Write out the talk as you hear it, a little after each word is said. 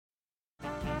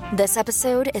This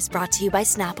episode is brought to you by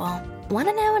Snapple. Want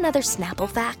to know another Snapple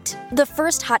fact? The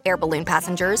first hot air balloon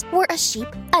passengers were a sheep,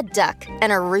 a duck,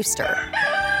 and a rooster.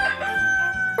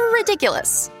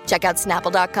 Ridiculous. Check out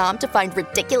Snapple.com to find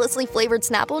ridiculously flavored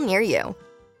Snapple near you.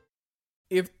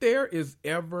 If there is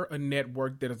ever a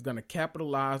network that is going to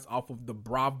capitalize off of the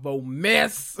Bravo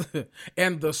mess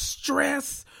and the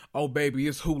stress, oh baby,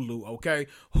 it's Hulu, okay?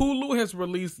 Hulu has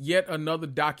released yet another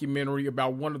documentary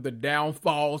about one of the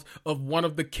downfalls of one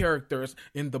of the characters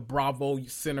in the Bravo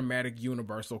cinematic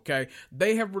universe, okay?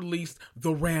 They have released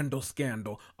The Randall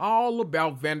Scandal, all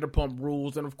about Vanderpump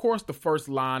Rules, and of course the first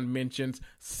line mentions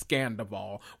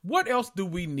Scandival. What else do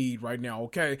we need right now,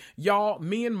 okay? Y'all,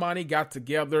 me and Monty got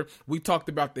together, we talked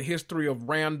about the history of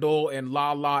Randall and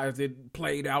Lala as it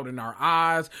played out in our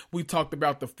eyes. We talked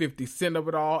about the 50 Cent of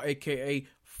it all, aka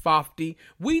Fofty.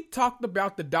 We talked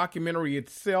about the documentary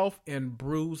itself and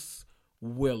Bruce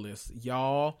Willis.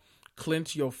 Y'all,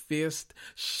 clench your fist,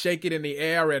 shake it in the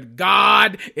air at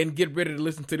God, and get ready to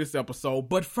listen to this episode.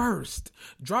 But first,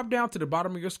 drop down to the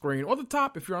bottom of your screen or the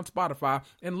top if you're on Spotify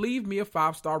and leave me a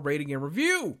 5-star rating and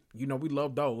review. You know we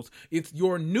love those. It's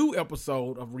your new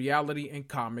episode of Reality and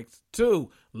Comics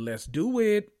 2. Let's do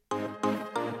it.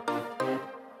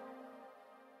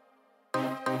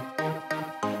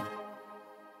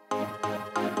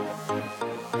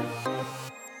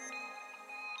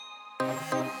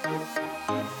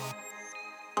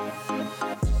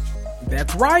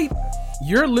 That's right.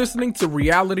 You're listening to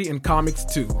Reality and Comics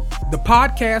 2, the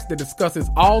podcast that discusses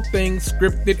all things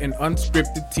scripted and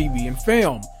unscripted TV and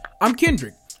film. I'm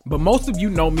Kendrick, but most of you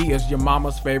know me as your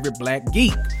mama's favorite black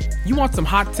geek. You want some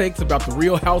hot takes about the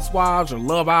Real Housewives or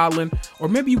Love Island, or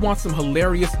maybe you want some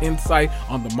hilarious insight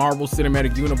on the Marvel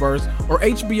Cinematic Universe or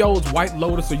HBO's White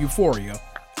Lotus or Euphoria.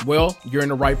 Well, you're in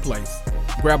the right place.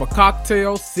 Grab a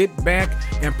cocktail, sit back,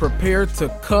 and prepare to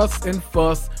cuss and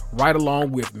fuss right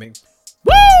along with me.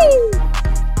 Woo!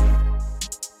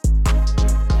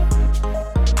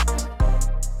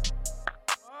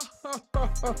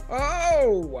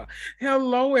 Oh,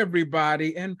 hello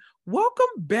everybody, and welcome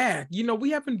back. You know, we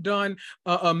haven't done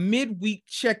a midweek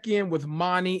check-in with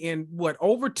Monty in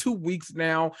over 2 weeks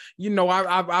now. You know,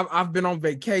 I've been on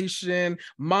vacation.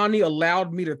 Monty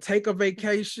allowed me to take a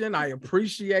vacation. I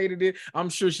appreciated it. I'm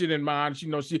sure she didn't mind.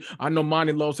 I know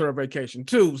Monty loves her vacation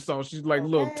too. So she's like,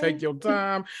 look, take your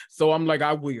time. So I'm like,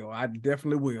 I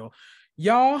definitely will.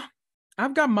 Y'all,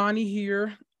 I've got Monty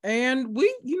here, and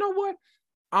you know what?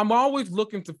 I'm always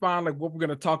looking to find like what we're going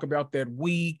to talk about that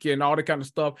week and all that kind of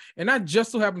stuff. And I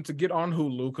just so happened to get on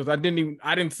Hulu because I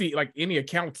didn't see like any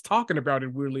accounts talking about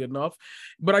it, weirdly enough.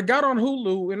 But I got on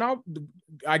Hulu, and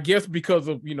I guess because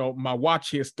of, my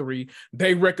watch history,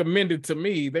 they recommended to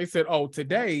me. They said, oh,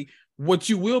 today what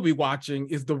you will be watching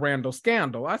is The Randall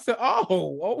Scandal. I said,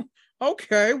 oh,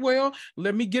 okay, well,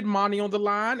 let me get Monty on the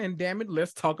line, and damn it,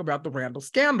 let's talk about The Randall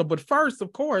Scandal. But first,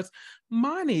 of course,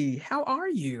 Monty, how are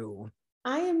you?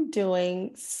 I am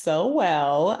doing so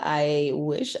well. I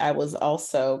wish I was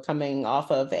also coming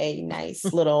off of a nice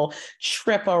little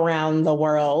trip around the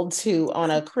world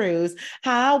on a cruise.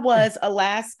 How was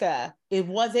Alaska?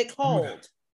 Was it cold?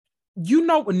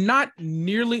 Not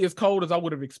nearly as cold as I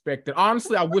would have expected.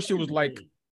 Honestly, I wish it was like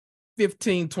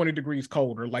 15, 20 degrees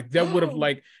colder. Like that would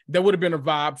have been a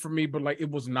vibe for me, but like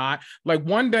it was not. Like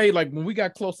one day, like when we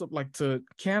got close up like to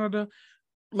Canada,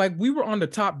 like we were on the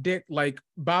top deck, like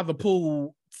by the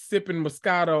pool, sipping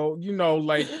Moscato,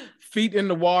 like feet in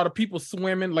the water, people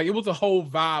swimming. Like it was a whole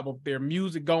vibe up there,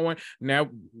 music going. Now,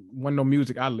 wasn't no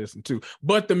music I listened to,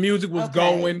 but the music was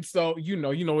going. So,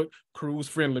 cruise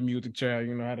friendly music, child,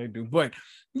 you know how they do. But,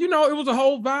 it was a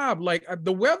whole vibe. Like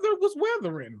the weather was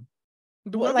weathering.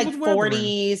 The weather like was weathering.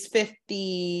 40s,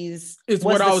 50s. Is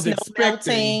what I was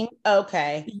expecting. Melting?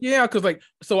 Okay. Yeah, because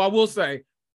so I will say,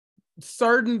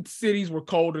 certain cities were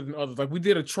colder than others. Like we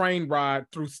did a train ride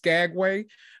through Skagway,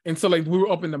 and so like we were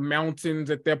up in the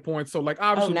mountains at that point. So like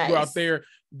obviously we were out there,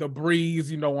 the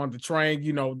breeze, on the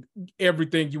train,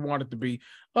 everything you want it to be.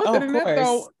 Other than that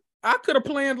though, I could have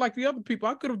planned like the other people.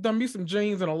 I could have done me some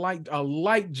jeans and a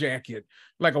light jacket,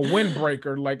 like a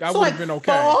windbreaker. Like I would have been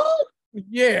okay. Fall?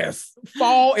 Yes,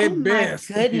 fall at best.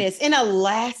 My goodness, in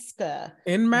Alaska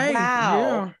in May.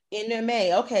 Wow, yeah. In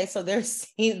May. Okay, so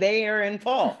they are in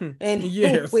fall, and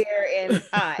yes, we're in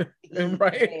hot.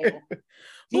 Right.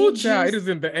 Oh, child, it is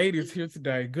in the 80s here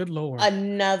today. Good Lord.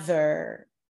 Another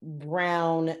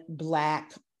brown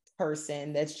black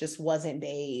person that just wasn't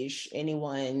beige.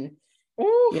 Anyone?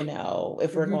 Ooh,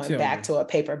 if we're going back to a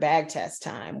paper bag test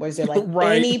time, was there like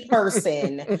right. any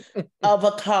person of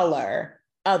a color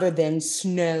other than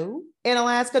snow in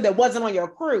Alaska that wasn't on your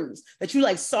cruise that you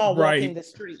like saw walking the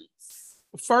streets?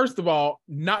 First of all,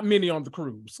 not many on the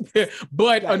cruise,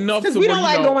 but enough because to we don't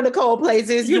like going to cold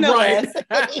places. You know, right.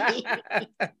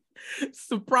 us.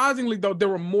 Surprisingly, though, there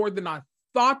were more than I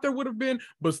thought there would have been,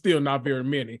 but still not very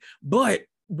many. But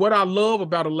what I love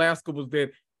about Alaska was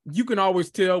that you can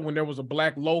always tell when there was a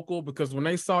Black local, because when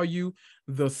they saw you,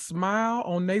 the smile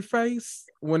on their face,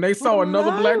 when they saw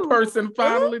another Black person,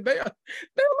 finally, they were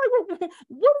like,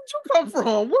 where did you come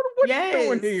from? What you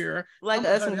doing here? Like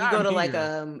us, when you go to like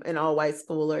an all-white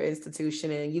school or institution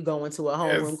and you go into a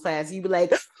homeroom class, you be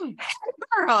like, hey,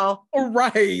 girl.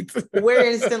 Right. We're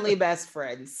instantly best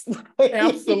friends.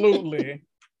 Absolutely.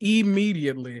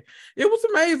 Immediately. It was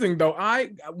amazing, though.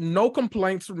 No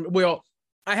complaints from, well,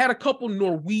 I had a couple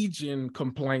Norwegian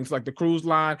complaints, like the cruise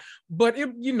line, but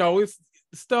it's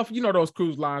stuff, those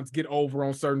cruise lines get over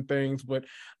on certain things, but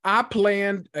I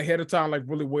planned ahead of time, like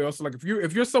really well. So like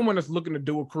if you're someone that's looking to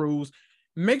do a cruise,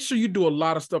 make sure you do a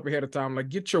lot of stuff ahead of time, like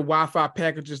get your Wi-Fi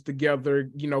packages together,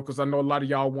 because I know a lot of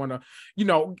y'all want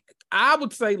to, I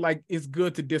would say like it's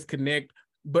good to disconnect,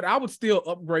 but I would still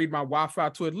upgrade my Wi-Fi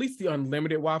to at least the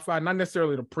unlimited Wi-Fi, not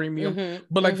necessarily the premium.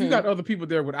 But like if you got other people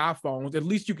there with iPhones, at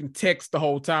least you can text the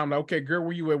whole time. Like, okay, girl,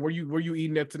 where you at? Where you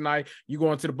eating at tonight? You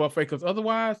going to the buffet? Because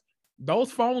otherwise,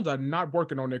 those phones are not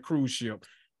working on that cruise ship.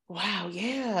 Wow,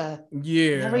 yeah.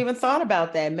 Yeah. Never even thought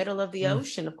about that. Middle of the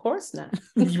ocean, of course not.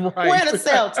 Right. Where to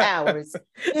cell towers.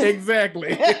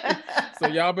 Exactly. So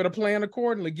y'all better plan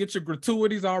accordingly. Get your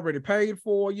gratuities already paid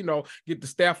for, get the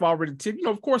staff already tipped.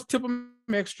 Of course, tip them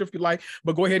extra if you like,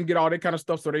 but go ahead and get all that kind of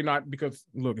stuff so they're not, because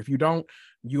look, if you don't,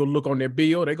 you'll look on their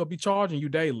bill, they're gonna be charging you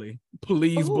daily.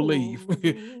 Please believe.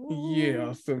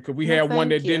 Yeah. So because we had one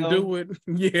that didn't do it.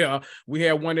 Yeah, we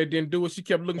had one that didn't do it. She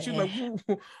kept looking, she's like,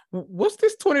 what's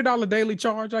this $20 daily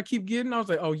charge I keep getting? I was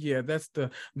like, oh yeah, that's the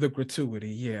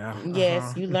gratuity. Yeah.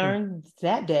 Yes, you learned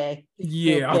that day.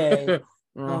 Yeah. Okay.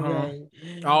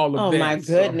 Okay. All of that. Oh my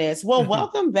goodness. Well,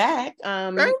 welcome back.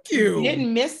 Thank you.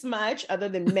 Didn't miss much other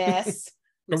than mess.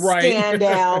 Right.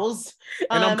 Scandals.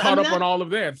 And I'm caught up on all of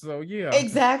that. So yeah.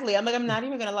 Exactly. I'm not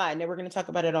even gonna lie. Never gonna talk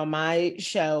about it on my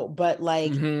show, but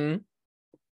like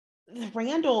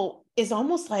Randall is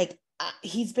almost like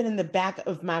he's been in the back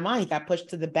of my mind. He got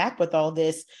pushed to the back with all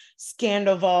this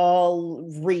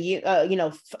Scandival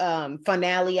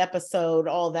finale episode,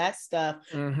 all that stuff.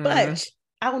 But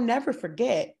I'll never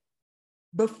forget,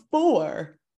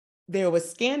 before there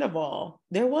was Scandival,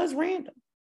 there was Randall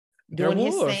doing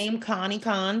his same Connie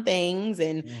Con things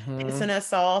and pissing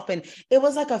us off. And it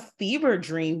was like a fever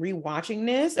dream watching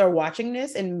this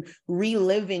and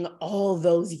reliving all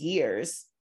those years.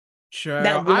 Sure.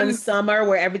 That one summer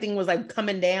where everything was like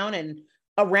coming down and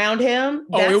around him.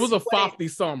 It was a Fofty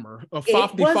summer. A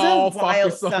Fofty fall,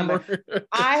 Fofty summer.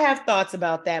 I have thoughts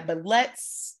about that, but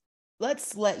let's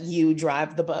let you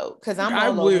drive the boat, because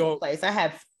I'm all over the place. I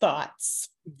have thoughts.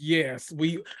 Yes,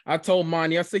 I told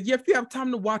Monty, I said, yeah, if you have time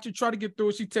to watch it, try to get through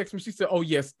it. She texted me, she said, oh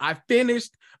yes, I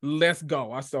finished, let's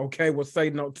go. I said, okay, well,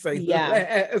 say no, say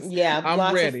less. Yeah, I'm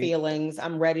lots ready. Of feelings.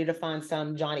 I'm ready to find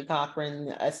some Johnny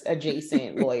Cochran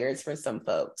adjacent lawyers for some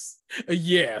folks.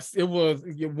 Yes, it was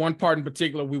one part in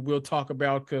particular we will talk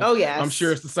about, because I'm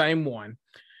sure it's the same one.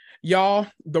 Y'all,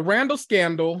 the Randall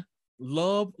scandal,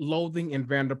 Love, Loathing, and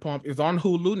Vanderpump is on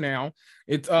Hulu now.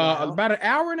 It's about an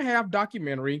hour and a half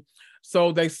documentary.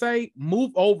 So they say, move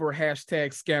over,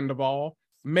 #Scandival,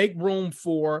 make room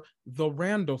for the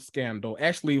Randall scandal.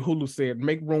 Actually, Hulu said,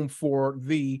 make room for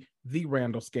the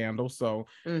Randall scandal. So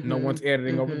no one's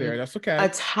editing over there. That's okay. A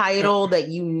title that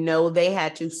they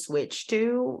had to switch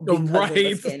to because of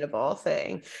the Scandival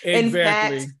thing. Exactly. In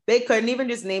fact, they couldn't even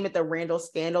just name it the Randall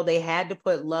scandal. They had to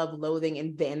put Love, Loathing,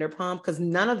 and Vanderpump, because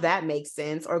none of that makes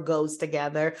sense or goes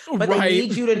together. But they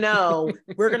need you to know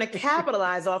we're going to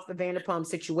capitalize off the Vanderpump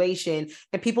situation,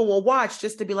 and people will watch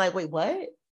just to be like, wait, what?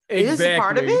 Exactly. Is this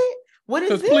part of it? What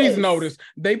is this? Please notice,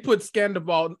 they put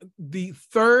Scandival, the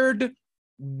third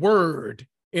word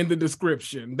in the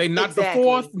description. They not the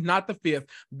fourth, not the fifth,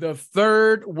 the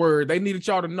third word. They needed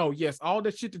y'all to know, yes, all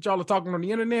that shit that y'all are talking on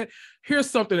the internet, here's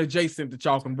something adjacent that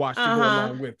y'all can watch to go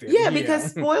along with it. Yeah,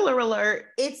 because spoiler alert,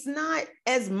 it's not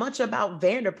as much about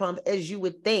Vanderpump as you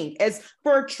would think. As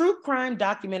for true crime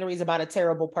documentaries about a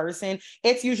terrible person,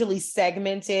 it's usually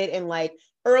segmented in like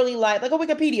early life, like a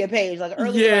Wikipedia page, like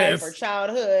early life or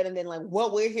childhood, and then like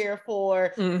what we're here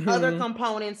for, other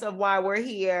components of why we're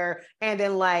here, and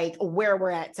then like where we're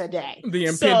at today. The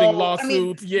impending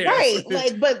lawsuits, right?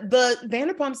 Like, but the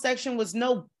Vanderpump section was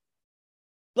not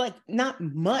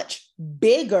much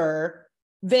bigger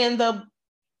than the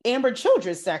Amber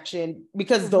Childress section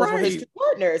because those were his two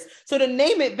partners. So to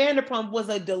name it Vanderpump was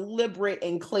a deliberate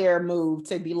and clear move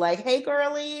to be like, hey,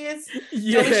 girlies.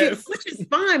 Yes. Which is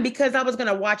fine because I was going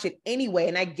to watch it anyway.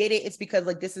 And I get it. It's because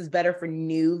like this is better for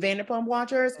new Vanderpump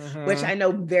watchers, which I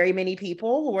know very many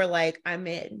people who are like, I'm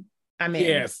in.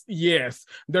 Yes.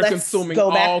 They're consuming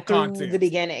all back content. The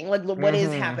beginning. Like, what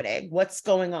is happening? What's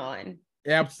going on?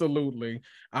 Absolutely.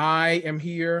 I am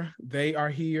here. They are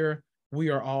here. We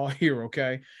are all here.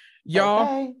 Okay.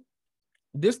 Y'all,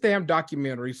 this damn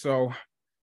documentary. So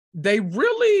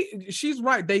she's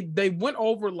right. They went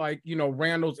over like,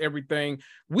 Randall's everything.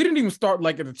 We didn't even start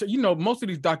like most of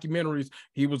these documentaries,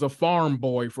 he was a farm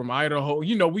boy from Idaho.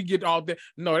 We get all that.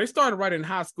 No, they started right in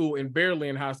high school and barely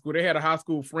in high school. They had a high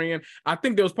school friend. I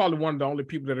think there was probably one of the only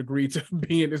people that agreed to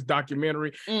be in this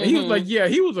documentary. And he was like, yeah,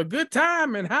 he was a good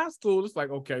time in high school. It's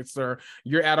like, okay, sir,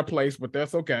 you're out of place, but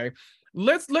that's okay.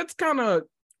 Let's kind of,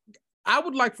 I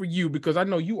would like for you, because I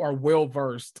know you are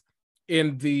well-versed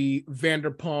in the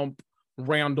Vanderpump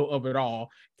Randall of it all.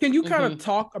 Can you kind of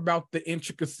talk about the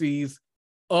intricacies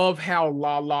of how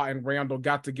Lala and Randall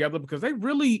got together? Because they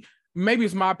really, maybe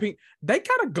it's my opinion, they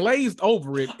kind of glazed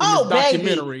over it in this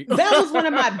documentary. Baby. That was one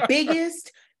of my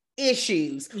biggest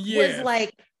issues. Was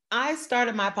like, I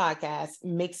started my podcast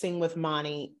Mixing with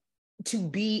Monty to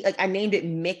be like, I named it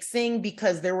Mixing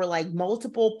because there were like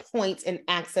multiple points and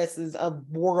accesses of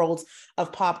worlds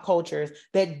of pop cultures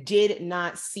that did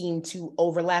not seem to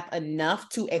overlap enough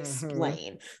to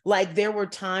explain. Like there were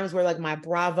times where like my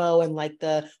Bravo and like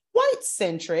the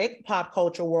white-centric pop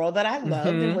culture world that I loved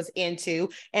and was into,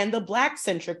 and the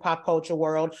Black-centric pop culture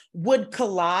world would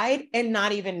collide and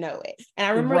not even know it. And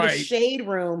I remember the Shade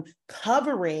Room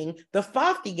covering the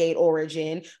Fofty Gate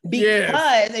origin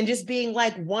because, and just being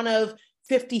like one of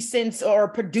 50 Cent's or a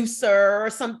producer or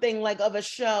something like of a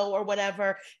show or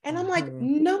whatever. And I'm like,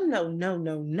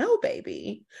 no,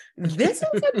 baby. This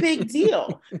is a big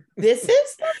deal. This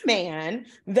is the man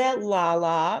that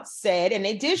Lala said, and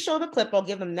they did show the clip, I'll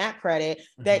give them that credit,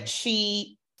 that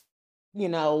she,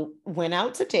 went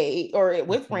out to date or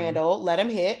with Randall, let him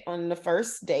hit on the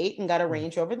first date and got a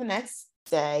Range Rover the next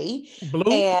day.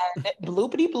 Bloop. And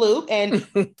bloopity bloop. And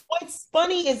what's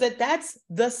funny is that that's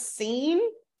the scene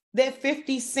that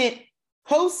 50 Cent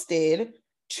posted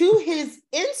to his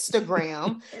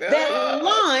Instagram that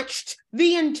launched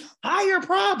the entire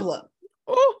problem.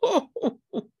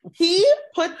 He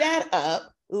put that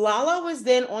up. Lala was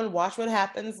then on Watch What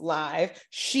Happens Live.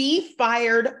 She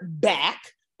fired back.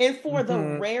 And for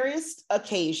the rarest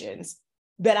occasions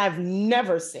that I've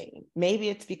never seen, maybe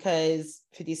it's because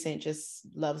 50 Cent just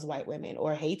loves white women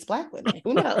or hates Black women.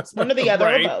 Who knows? One or the other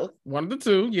or both. One of the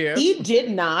two, yeah. He did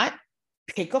not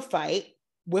pick a fight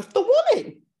with the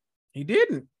woman. He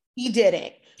didn't. He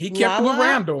kept it with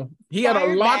Randall. He had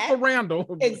a lot for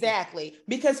Randall. Exactly.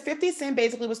 Because 50 Cent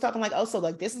basically was talking like, oh, so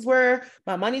like this is where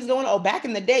my money's going. Oh, back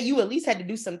in the day, you at least had to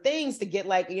do some things to get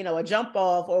like, a jump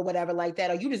off or whatever like that.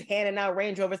 Or you just handing out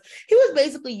Range Rovers. He was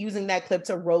basically using that clip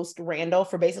to roast Randall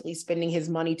for basically spending his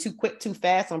money too quick, too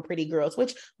fast on pretty girls,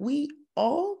 which we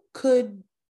all could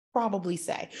probably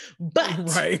say. But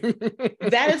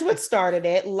that is what started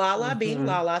it. Lala being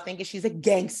Lala, thinking she's a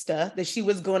gangster, that she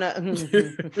was going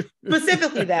to,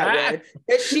 specifically that word,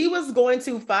 that she was going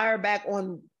to fire back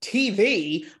on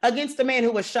TV against the man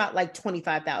who was shot like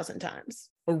 25,000 times.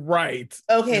 Right.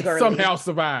 Okay, girlie. Somehow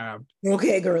survived.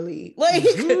 Okay, girlie. Like,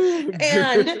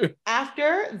 and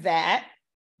after that,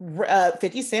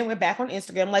 50 Cent went back on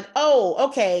Instagram like, oh,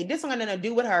 okay, this ain't gonna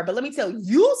do with her, but let me tell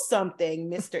you something,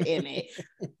 Mr. Emmett.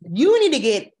 You need to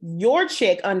get your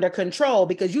chick under control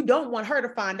because you don't want her to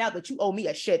find out that you owe me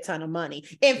a shit ton of money.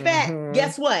 In fact,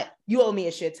 guess what? You owe me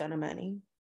a shit ton of money.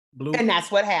 Blue. And that's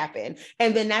what happened.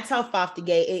 And then that's how Fofty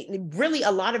Gate, really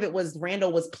a lot of it was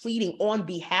Randall was pleading on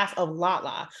behalf of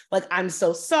Lala. Like, I'm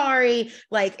so sorry.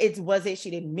 Like, she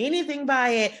didn't mean anything by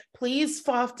it. Please,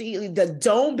 Fofty,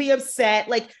 don't be upset.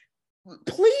 Like,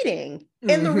 pleading.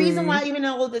 And the reason why even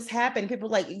all of this happened, people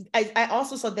like, I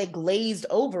also saw they glazed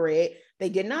over it. They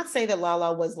did not say that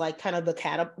Lala was like kind of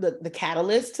the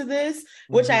catalyst to this,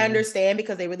 which I understand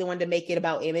because they really wanted to make it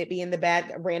about Emmett being the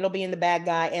bad, Randall being the bad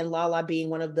guy, and Lala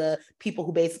being one of the people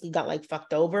who basically got like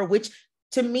fucked over, which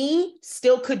to me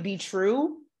still could be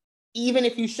true, even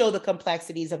if you show the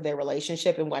complexities of their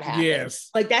relationship and what happened. Yes.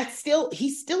 Like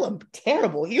he's still a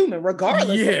terrible human,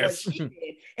 regardless of what she did.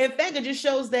 In fact, it just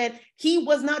shows that he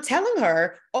was not telling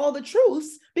her all the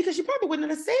truths because she probably wouldn't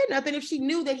have said nothing if she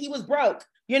knew that he was broke.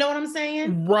 You know what I'm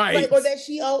saying? Right. Like, or that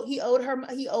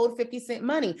he owed 50 Cent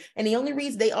money. And the only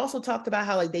reason they also talked about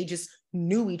how like they just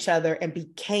knew each other and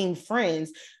became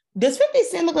friends. Does 50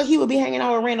 Cent look like he would be hanging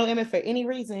out with Randall Emmett for any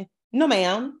reason? No,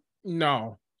 ma'am.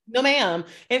 No. No, ma'am.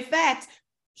 In fact,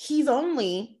 he's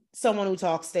only someone who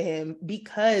talks to him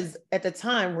because at the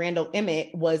time, Randall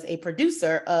Emmett was a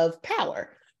producer of Power,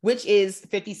 which is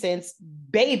 50 Cent's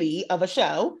baby of a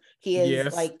show. He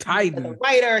is like a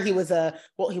writer. He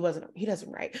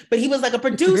doesn't write, but he was like a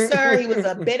producer. He was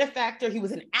a benefactor. He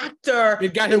was an actor.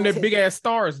 It got him that big ass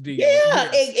stars deal.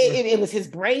 Yeah, it was his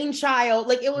brainchild.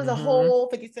 Like it was a whole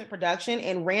 50 Cent production.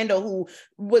 And Randall,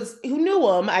 who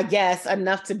knew him, I guess,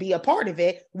 enough to be a part of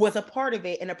it, was a part of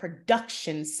it in a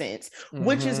production sense,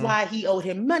 which is why he owed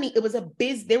him money. It was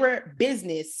they were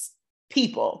business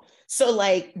people. So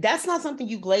like, that's not something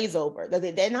you glaze over.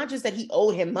 They're not just that he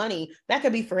owed him money. That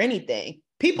could be for anything.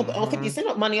 People owe 50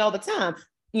 Cent money all the time.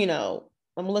 You know,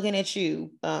 I'm looking at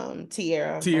you,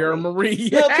 Tierra Marie.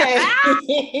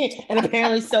 Okay. And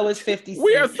apparently so is 50 Cent.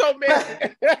 We are so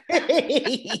mad.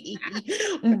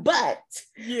 But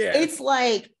it's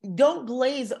like, don't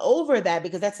glaze over that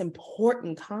because that's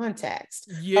important context.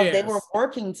 Yes. They were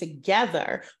working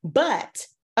together, but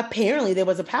apparently there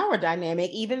was a power dynamic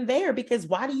even there, because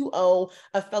why do you owe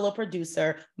a fellow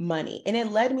producer money? And it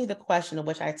led me to the question of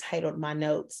which I titled my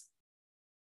notes,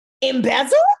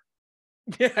 embezzle?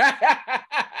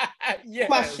 Yes.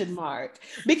 Question mark.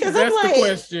 Because that's I'm like, the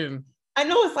question. I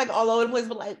know it's like all over the place,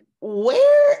 but like,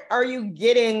 where are you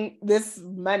getting this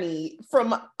money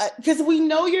from? Because we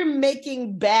know you're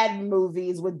making bad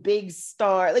movies with big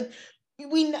stars. Like,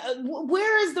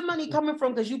 where is the money coming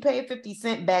from? Because you paid 50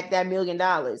 Cent back that $1 million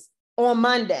on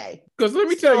Monday. Because let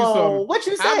me tell you something. What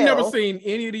you say? I've never seen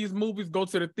any of these movies go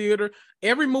to the theater.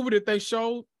 Every movie that they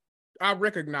show, I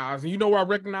recognize. And you know where I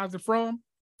recognize it from?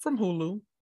 From Hulu.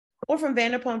 Or from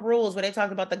Vanderpump Rules, where they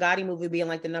talked about the Gotti movie being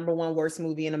like the #1 worst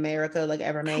movie in America, like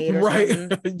ever made. Or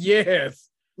something. Yes.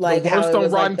 Like the worst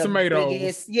on Rotten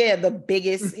Tomatoes. The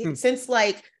biggest since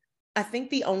like, I think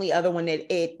the only other one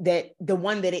that the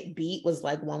one that it beat was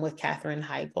like one with Katherine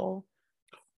Heigl,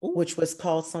 which was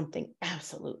called something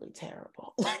absolutely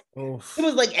terrible. It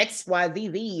was like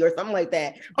XYZZ or something like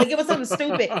that. Like it was something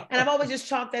stupid. And I've always just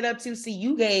chalked that up to, see,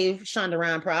 you gave Shonda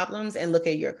Rhimes problems and look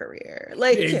at your career.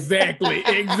 Like exactly.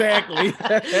 Okay.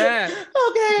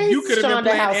 You could have been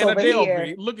playing Anna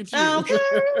Delvey. Look at you. Okay.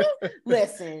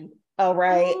 Listen. All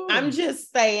right. Ooh. I'm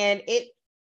just saying it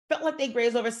felt like they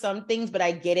grazed over some things, but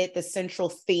I get it. The central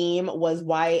theme was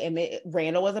why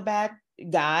Randall was a bad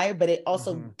guy, but it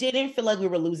also didn't feel like we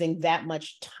were losing that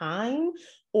much time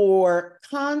or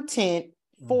content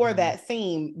for that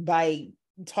theme by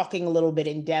talking a little bit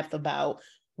in depth about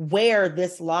where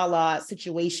this Lala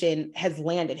situation has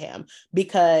landed him,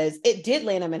 because it did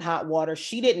land him in hot water.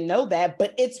 She didn't know that,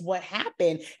 but it's what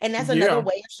happened. And that's another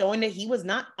way of showing that he was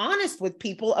not honest with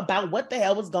people about what the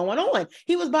hell was going on.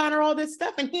 He was buying her all this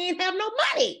stuff and he didn't have no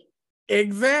money.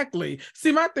 Exactly.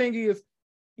 See, my thing is,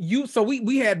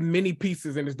 we had many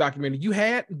pieces in this documentary. You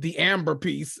had the Amber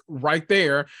piece right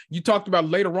there. You talked about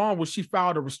later on when she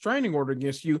filed a restraining order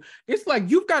against you. It's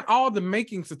like you've got all the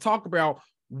makings to talk about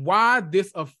why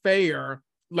this affair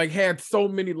like had so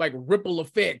many like ripple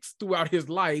effects throughout his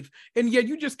life. And yet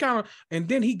you just kind of, and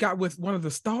then he got with one of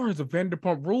the stars of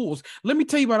Vanderpump Rules. Let me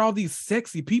tell you about all these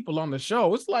sexy people on the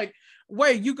show. It's like,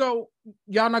 wait, y'all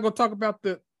not gonna talk about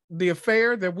the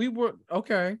affair that we were,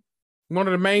 okay. One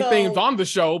of the main themes on the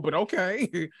show, but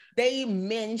okay. They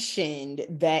mentioned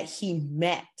that he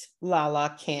met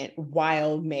Lala Kent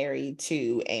while married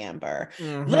to Amber.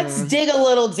 Let's dig a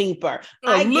little deeper.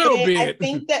 A little bit. I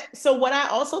think that, so what I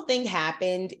also think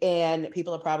happened, and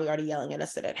people are probably already yelling at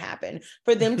us that it happened,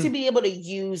 for them to be able to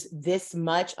use this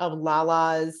much of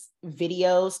Lala's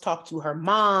videos, talk to her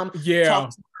mom, talk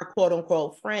to her quote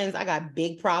unquote friends. I got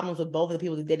big problems with both of the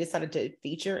people that they decided to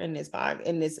feature in this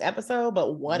episode,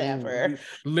 but whatever.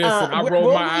 Listen, I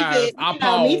rolled my eyes. I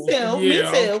paused. Me too.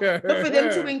 Okay. But for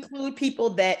them to include people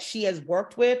that she has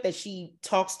worked with, that she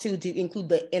talks to include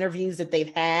the interviews that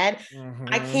they've had,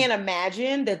 I can't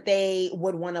imagine that they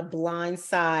would want to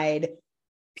blindside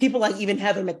people like even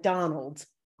Heather McDonald,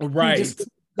 right? Just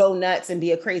go nuts and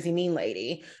be a crazy mean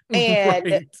lady.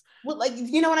 And well, like,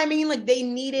 you know what I mean? Like they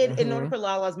needed, in order for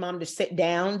Lala's mom to sit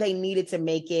down, they needed to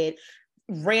make it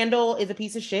Randall is a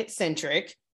piece of shit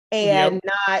centric, and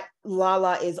not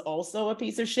Lala is also a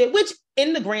piece of shit, which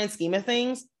in the grand scheme of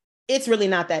things, it's really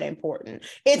not that important.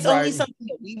 It's only something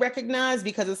that we recognize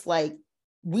because it's like,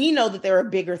 we know that there are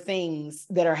bigger things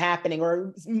that are happening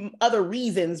or other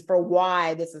reasons for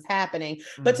why this is happening.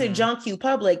 But to John Q.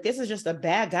 Public, this is just a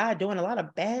bad guy doing a lot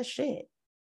of bad shit.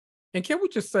 And can we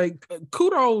just say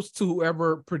kudos to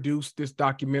whoever produced this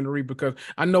documentary, because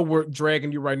I know we're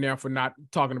dragging you right now for not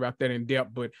talking about that in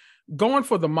depth, but going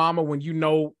for the mama when you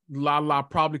know Lala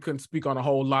probably couldn't speak on a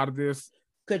whole lot of this.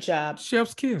 Good job.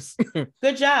 Chef's kiss.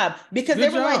 Good job. Because Good they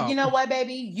were job. like, you know what,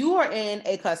 baby? You are in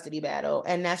a custody battle,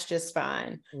 and that's just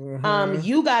fine. Mm-hmm.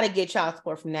 You got to get child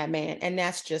support from that man, and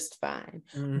that's just fine.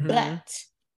 Mm-hmm. But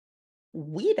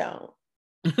we don't.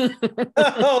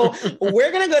 So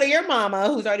we're gonna go to your mama,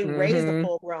 who's already raised a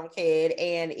full-grown kid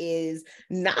and is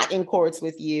not in courts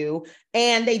with you,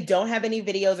 and they don't have any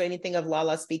videos or anything of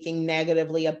Lala speaking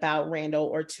negatively about Randall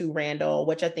or to Randall,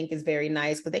 which I think is very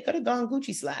nice, because they could have gone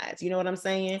Gucci slides. You know what I'm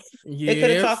saying? Yes. They could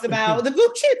have talked about the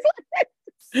Gucci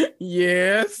slides.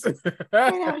 Yes.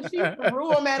 She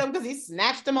threw him at him because he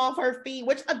snatched him off her feet,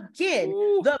 which again,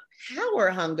 the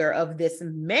power hunger of this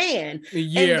man.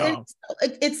 Yeah.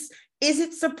 And is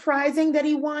it surprising that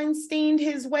he Weinsteined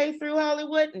his way through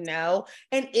Hollywood? No.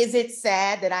 And is it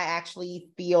sad that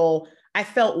I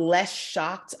felt less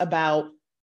shocked about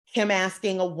him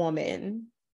asking a woman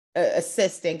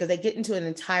assistant, because they get into an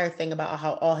entire thing about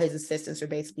how all his assistants are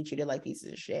basically treated like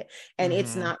pieces of shit, and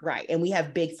it's not right, and we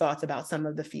have big thoughts about some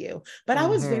of the few, but I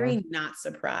was very not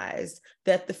surprised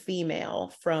that the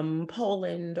female from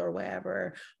Poland or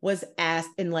wherever was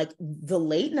asked in like the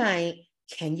late night,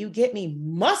 can you get me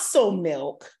muscle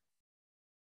milk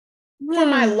for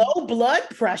my low blood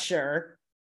pressure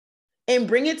and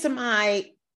bring it to my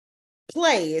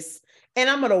place? And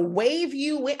I'm going to wave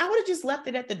you in. I would have just left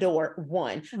it at the door,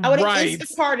 one. I would have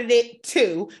Instacarted it,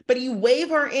 two. But you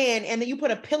wave her in, and then you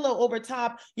put a pillow over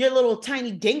top your little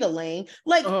tiny ding-a-ling.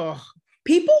 Like,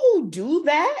 people who do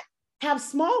that have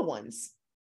small ones.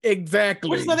 Exactly.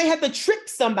 Which is why they have to trick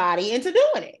somebody into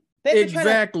doing it. They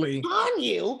exactly. On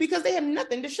you because they have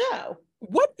nothing to show.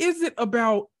 What is it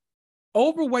about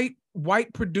overweight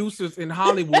white producers in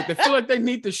Hollywood that feel like they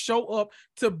need to show up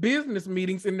to business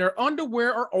meetings in their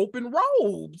underwear or open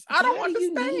robes? I don't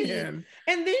understand.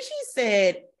 And then she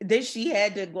said that she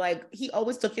had to, like, he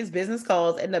always took his business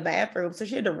calls in the bathroom, so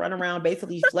she had to run around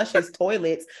basically flush his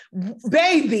toilets.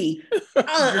 Baby,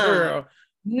 Girl.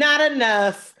 Not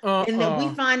enough. And then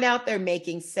we find out they're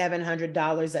making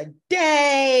 $700 a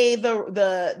day.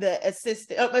 The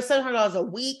assistant, $700 a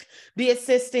week, the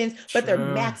assistants, but they're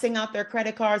maxing out their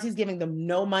credit cards. He's giving them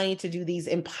no money to do these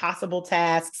impossible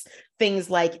tasks. Things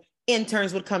like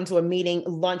interns would come to a meeting,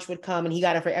 lunch would come, and he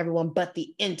got it for everyone but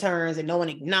the interns, and no one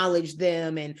acknowledged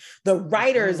them. And the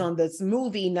writers on this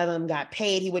movie, none of them got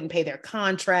paid. He wouldn't pay their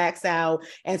contracts out.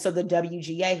 And so the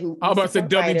WGA, who I was about to say,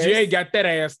 WGA got that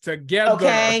ass together.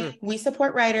 Okay, we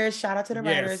support writers. Shout out to the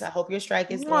writers. I hope your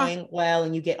strike is going well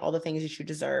and you get all the things that you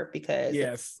deserve,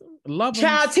 because love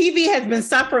child TV has been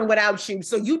suffering without you,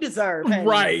 so you deserve. Honey.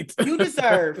 Right, you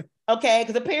deserve. Okay,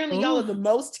 because apparently y'all are the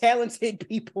most talented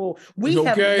people. We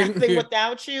have nothing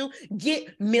without you.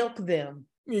 Milk them.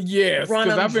 Yes, run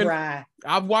them dry.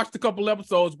 I've watched a couple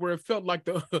episodes where it felt like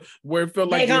the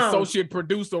associate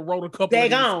producer wrote a couple of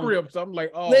these scripts. I'm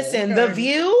like, oh, listen, The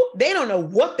View, they don't know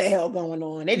what the hell going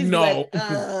on. They just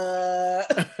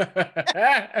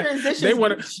they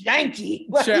want janky.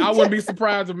 I wouldn't be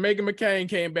surprised if Meghan McCain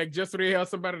came back just so they have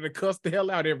somebody to cuss the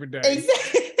hell out every day.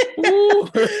 Exactly.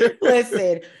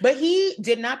 Listen, but he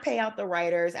did not pay out the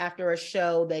writers after a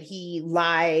show that he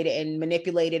lied and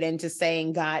manipulated into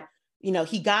saying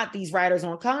he got these writers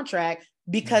on contract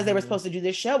because they were supposed to do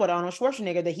this show with Arnold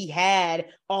Schwarzenegger that he had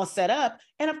all set up.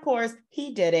 And of course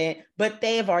he didn't, but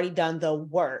they have already done the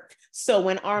work. So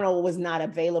when Arnold was not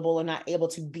available or not able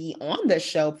to be on the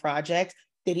show project,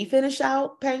 did he finish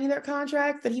out paying their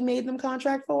contract that he made them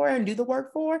contract for and do the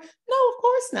work for? No, of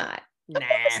course not. Of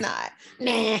course not.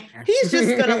 Nah. He's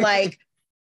just gonna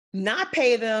not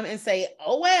pay them and say,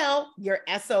 oh, well, you're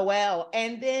SOL.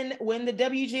 And then when the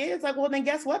WGA is like, well, then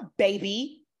guess what,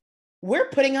 baby? We're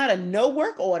putting out a no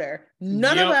work order.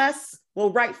 None of us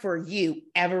will write for you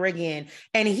ever again.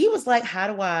 And he was like,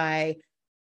 how do I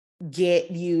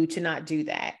get you to not do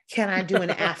that? Can I do an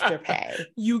afterpay?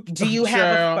 Do you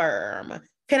have a firm?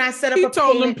 Can I set up a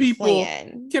payment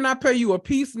plan? Can I pay you a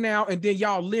piece now and then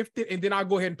y'all lift it and then I'll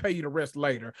go ahead and pay you the rest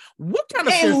later? What kind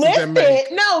of sense does that make?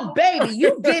 No, baby,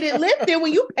 you get it lifted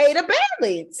when you pay the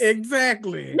balance.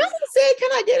 Exactly. No one said,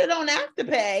 can I get it on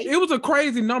Afterpay? It was a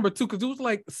crazy number too, because it was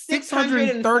like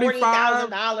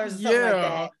 $630,000 or something like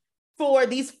that for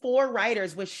these 4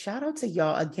 writers, which shout out to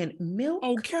y'all again. Milk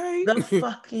the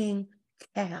fucking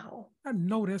cow. I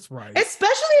know that's right.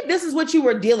 Especially if this is what you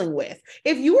were dealing with.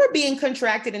 If you were being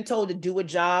contracted and told to do a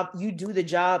job, you do the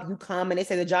job, you come and they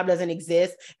say the job doesn't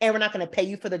exist and we're not going to pay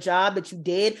you for the job that you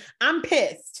did, I'm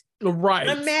pissed. Right.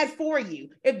 I'm mad for you.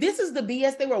 If this is the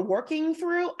BS they were working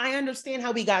through, I understand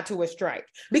how we got to a strike,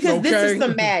 because this is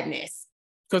the madness.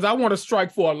 Because I want to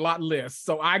strike for a lot less,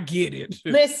 so I get it.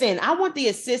 Listen, I want the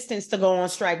assistants to go on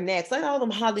strike next. Let all them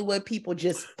Hollywood people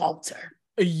just falter.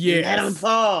 Yes. Let him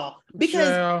fall.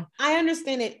 Because I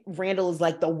understand that Randall is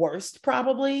like the worst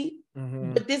probably,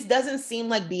 but this doesn't seem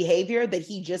like behavior that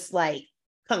he just like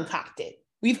concocted.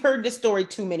 We've heard this story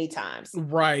too many times.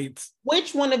 Right.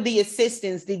 Which one of the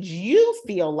assistants did you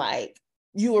feel like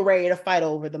you were ready to fight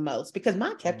over the most? Because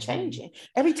mine kept changing.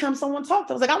 Every time someone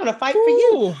talked, I was like, I want to fight for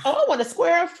you. Oh, I want to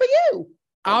square up for you.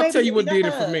 I'll tell you what did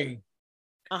it for me.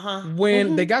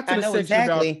 When they got to the section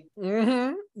about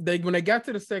when they got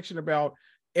to the section about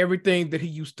everything that he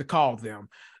used to call them,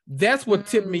 that's what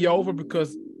tipped me over,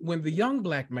 because when the young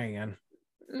black man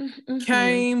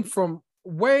came from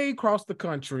way across the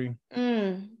country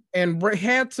and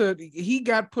he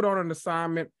got put on an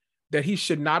assignment that he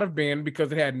should not have been,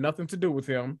 because it had nothing to do with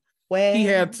him. He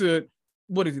had to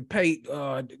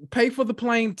pay for the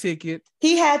plane ticket.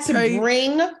 He had to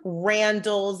bring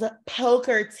Randall's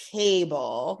poker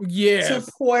table to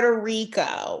Puerto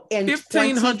Rico in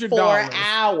 $1,500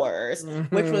 hours,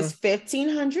 which was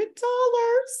 $1,500.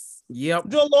 Yep.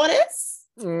 Dolores.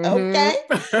 Okay.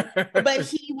 But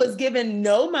he was given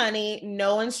no money,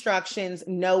 no instructions,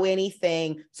 no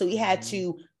anything. So he had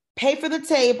to pay for the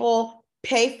table,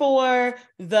 pay for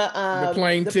the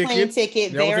plane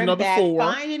ticket there and back,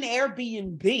 find an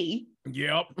Airbnb.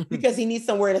 Yep. Because he needs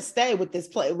somewhere to stay with this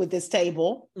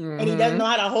table. And he doesn't know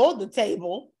how to hold the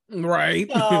table. Right.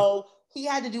 So he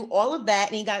had to do all of that,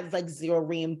 and he got like 0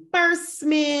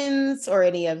 reimbursements or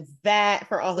any of that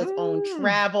for all his own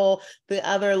travel. The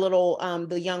other little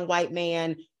the young white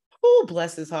man, oh,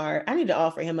 bless his heart. I need to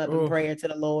offer him up in prayer to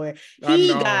the Lord. He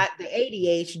got the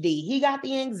ADHD. He got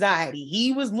the anxiety.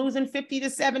 He was losing 50 to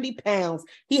 70 pounds.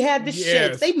 He had the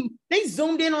shakes. They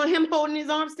zoomed in on him holding his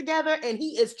arms together, and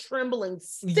he is trembling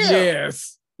still.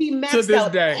 Yes. He maxed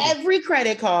out every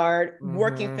credit card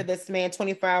working for this man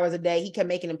 24 hours a day. He kept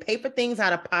making him pay for things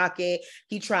out of pocket.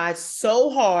 He tried so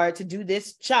hard to do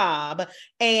this job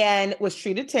and was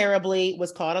treated terribly,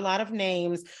 was called a lot of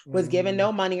names, was given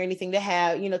no money or anything to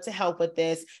have, to help with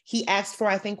this. He asked for,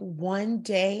 I think, 1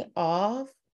 day off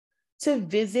to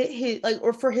visit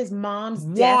or for his mom's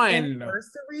death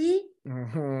anniversary.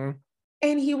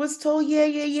 And he was told,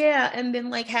 yeah. And then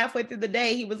like halfway through the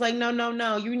day, he was like,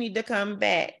 no, you need to come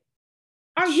back.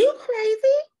 Are you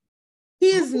crazy?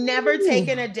 He has never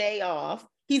taken a day off.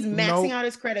 He's maxing out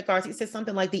his credit cards. He said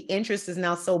something like the interest is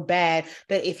now so bad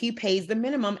that if he pays the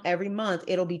minimum every month,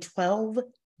 it'll be 12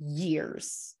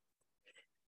 years.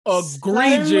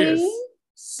 Egregious.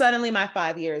 Suddenly my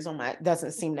 5 years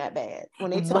doesn't seem that bad. When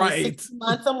they tell me 6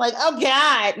 months, I'm like, oh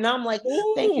God. And I'm like,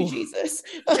 thank you, Jesus.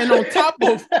 And on top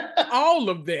of all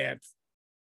of that,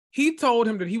 he told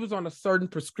him that he was on a certain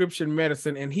prescription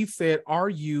medicine, and he said, are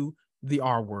you the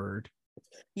R word?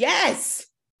 Yes.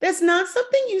 That's not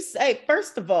something you say,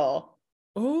 first of all.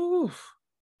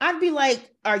 I'd be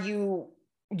like, do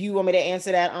you want me to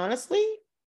answer that honestly?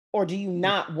 Or do you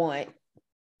not want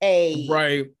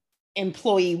a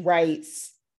employee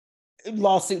rights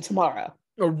lawsuit tomorrow?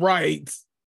 Right.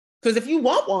 Because if you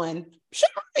want one, sure,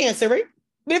 I'll answer it.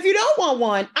 But if you don't want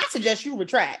one, I suggest you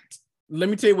retract. Let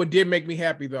me tell you what did make me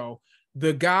happy, though.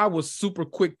 The guy was super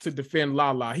quick to defend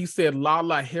Lala. He said,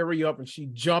 Lala, hurry up. And she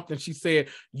jumped and she said,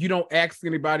 you don't ask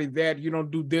anybody that. You don't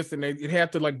do this. And it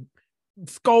had to like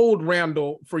scold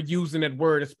Randall for using that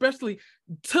word, especially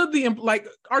to the, like,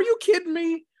 are you kidding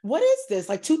me? What is this?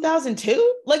 Like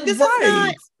 2002? Like this is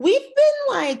not, we've been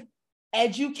like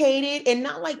educated, and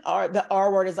not like the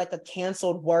R word is like a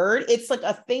canceled word. It's like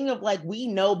a thing of like, we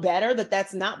know better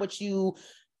that's not what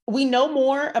we know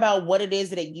more about what it is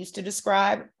that it used to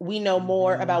describe. We know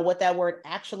more about what that word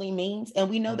actually means. And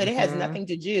we know that it has nothing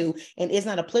to do and is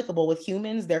not applicable with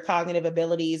humans, their cognitive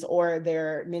abilities or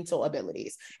their mental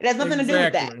abilities. It has nothing to do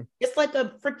with that. It's like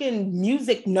a freaking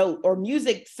music note or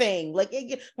music thing. Like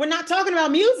we're not talking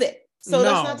about music. So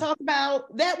let's not talk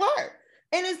about that word.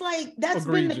 And it's like, that's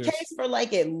been the case for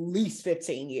like at least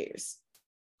 15 years.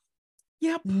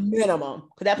 Yep. Minimum.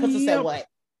 Because that puts us at what?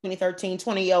 2013,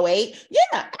 2008. Yeah,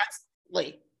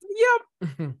 absolutely.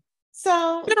 Yep.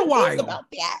 So been a while about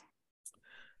that.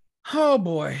 Oh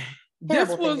boy.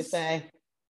 Terrible thing to say.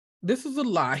 This is a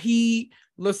lie.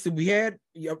 Let's see, we had,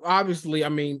 obviously, I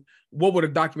mean, what would a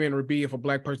documentary be if a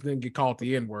black person didn't get called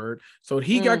the N-word? So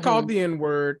he got called the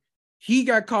N-word. He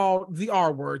got called the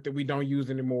R word that we don't use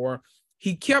anymore.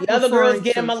 He kept the other girls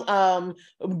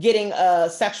getting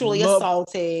sexually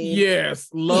assaulted. Yes,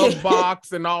 love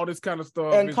box and all this kind of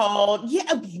stuff. And called,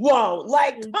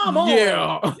 like, come on.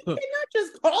 Yeah. You cannot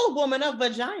just call a woman a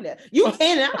vagina. You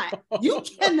cannot. You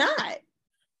cannot.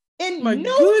 And my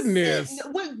goodness.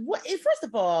 First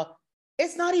of all,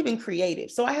 it's not even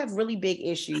creative. So I have really big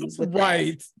issues with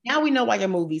right. that. Now we know why your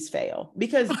movies fail,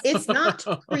 because it's not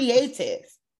creative.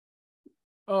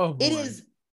 Oh, boy. It is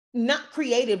not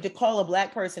creative to call a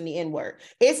Black person the N-word.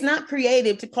 It's not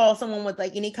creative to call someone with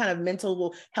like any kind of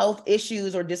mental health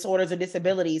issues or disorders or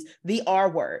disabilities the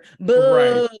R-word.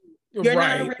 Boo! Right. You're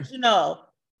not original.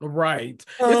 Right.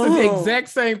 It's the exact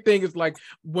same thing as like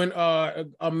when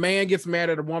a man gets mad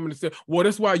at a woman and says, well,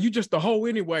 that's why you just a hoe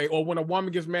anyway. Or when a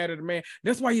woman gets mad at a man,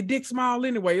 that's why your dick small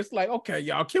anyway. It's like, okay,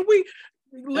 y'all, can we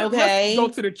let's go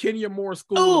to the Kenya Moore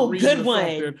School of Reason or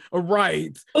something.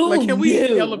 Right. Ooh, like, can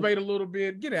we elevate a little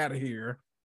bit? Get out of here.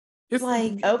 It's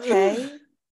like, okay.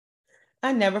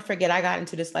 I never forget, I got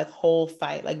into this like whole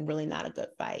fight, like really not a good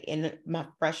fight, in my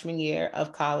freshman year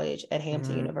of college at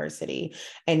Hampton University.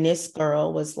 And this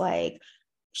girl was like,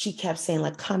 she kept saying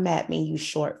like, come at me, you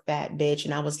short, fat bitch.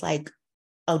 And I was like,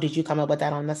 oh, did you come up with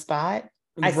that on the spot?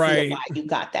 I see why you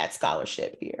got that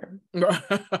scholarship here.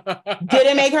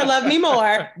 Didn't make her love me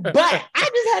more, but I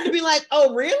just had to be like,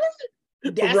 oh, really?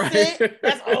 That's it?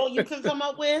 That's all you can come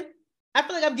up with? I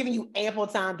feel like I'm giving you ample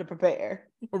time to prepare.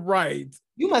 Right.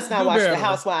 You must not watch The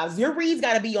Housewives. Your reads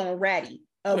got to be on ready.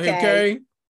 Okay.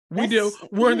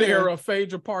 We're in the era of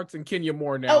Phaedra Parks and Kenya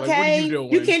Moore now. Okay. Like, what are you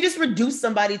doing? You can't just reduce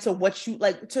somebody to what you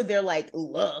like, to their like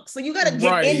look. So you got to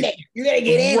get in there. You got to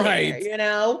get in there, you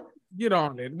know? Get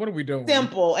on it. What are we doing?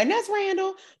 Simple. And that's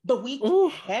Randall. But we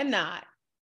cannot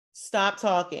stop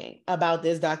talking about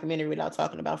this documentary without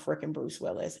talking about frickin' Bruce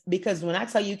Willis. Because when I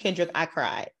tell you, Kendrick, I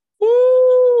cried.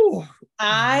 Ooh.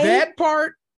 That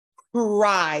part?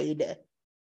 Cried.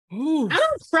 Ooh. I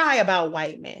don't cry about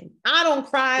white men. I don't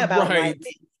cry about white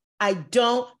men. I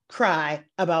don't cry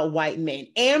about white men.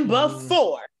 And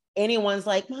before anyone's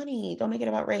like, money, don't make it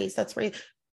about race. That's race.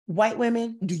 White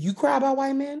women, do you cry about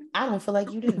white men? I don't feel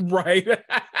like you do. Right.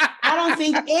 I don't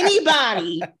think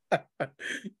anybody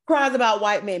cries about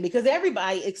white men, because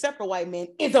everybody except for white men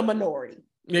is a minority.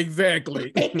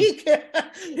 Exactly.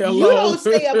 You don't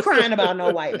stay up crying about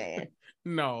no white man.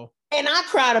 No. And I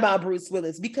cried about Bruce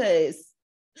Willis because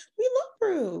we love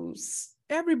Bruce.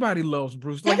 Everybody loves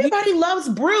Bruce. Like, everybody loves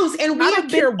Bruce, and we don't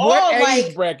care what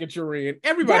age bracket you're in.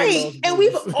 Everybody loves Bruce. And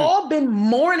we've all been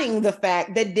mourning the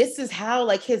fact that this is how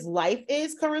like his life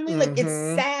is currently. Like, it's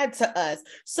sad to us.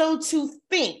 So to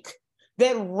think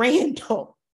that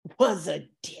Randall was a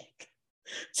dick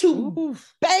to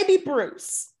baby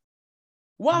Bruce,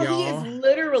 while he has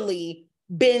literally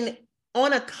been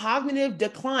on a cognitive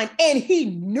decline, and he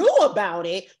knew about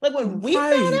it. Like, when we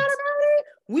found out about it,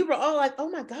 we were all like, oh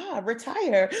my God,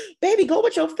 retire. Baby, go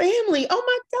with your family. Oh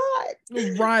my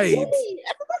God. Right. Baby,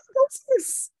 everybody go to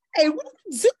this. Hey, what are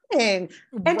you doing?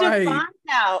 And to find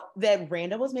out that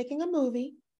Randall was making a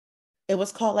movie. It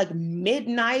was called like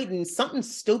Midnight and something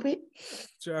stupid.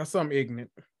 Something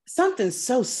ignorant. Something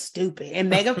so stupid. And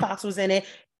Megan Fox was in it.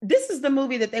 This is the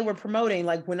movie that they were promoting,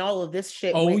 like when all of this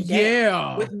shit went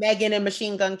down. With Megan and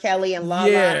Machine Gun Kelly and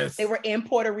Lala. They were in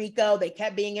Puerto Rico. They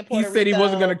kept being in Puerto Rico. He said he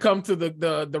wasn't going to come to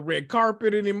the red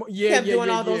carpet anymore. Kept doing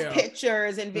all those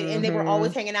pictures, and they were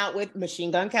always hanging out with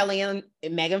Machine Gun Kelly and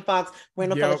Megan Fox.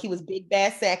 Randall felt like he was big,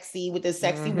 bad, sexy with this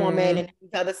sexy woman and these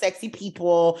other sexy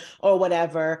people or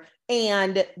whatever.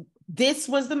 And this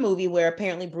was the movie where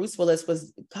apparently Bruce Willis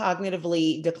was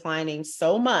cognitively declining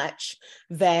so much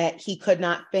that he could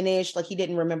not finish. Like, he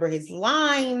didn't remember his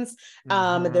lines.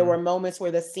 There were moments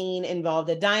where the scene involved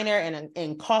a diner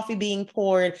and coffee being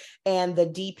poured, and the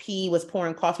DP was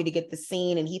pouring coffee to get the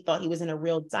scene, and he thought he was in a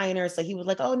real diner. So he was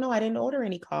like, oh no, I didn't order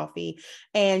any coffee.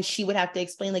 And she would have to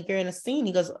explain, like, you're in a scene.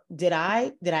 He goes, did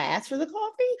I ask for the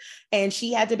coffee? And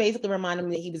she had to basically remind him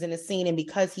that he was in a scene. And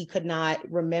because he could not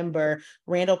remember,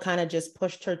 Randall kind of just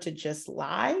pushed her to just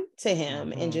lie to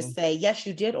him and just say, yes,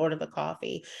 you did order the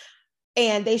coffee.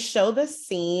 And they show the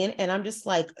scene, and I'm just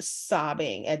like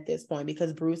sobbing at this point,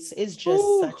 because Bruce is just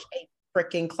such a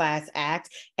freaking class act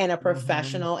and a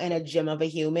professional and a gem of a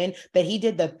human, that he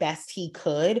did the best he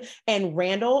could. And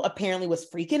Randall apparently was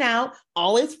freaking out,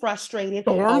 always frustrated,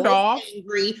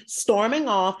 angry, storming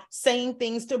off, saying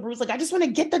things to Bruce like, I just want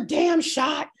to get the damn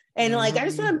shot. And like, I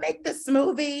just want to make this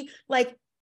movie. Like,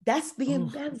 that's the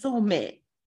embezzlement.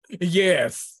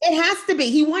 Yes. It has to be.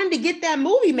 He wanted to get that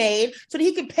movie made so that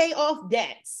he could pay off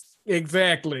debts.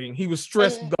 Exactly. He was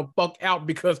stressed the fuck out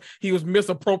because he was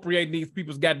misappropriating these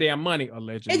people's goddamn money,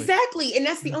 allegedly. Exactly. And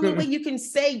that's the only way you can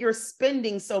say you're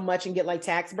spending so much and get like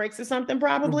tax breaks or something,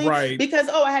 probably. Right. Because,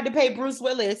 I had to pay Bruce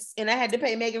Willis and I had to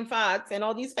pay Megan Fox and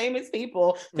all these famous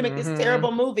people to make this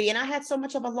terrible movie. And I had so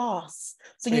much of a loss.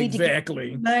 So you need to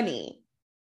get money.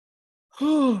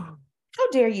 How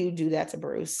dare you do that to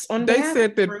Bruce? On behalf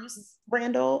of Bruce,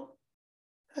 Randall,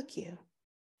 fuck you.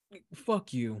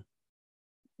 fuck you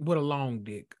with a long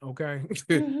dick, okay?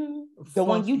 Mm-hmm. The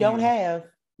one you don't have.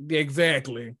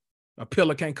 Exactly. A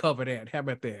pillow can't cover that. How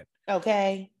about that?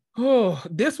 Okay. Oh,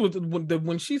 this was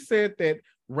when she said that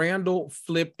Randall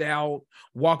flipped out,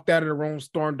 walked out of the room,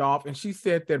 stormed off, and she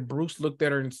said that Bruce looked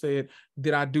at her and said,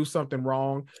 "Did I do something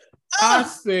wrong?" I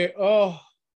said, "Oh,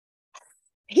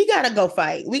 he gotta go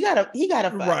fight. He gotta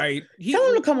fight. Right. Tell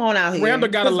him to come on out here. Randall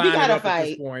gotta line it up fight. at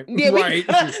this point. Yeah, right.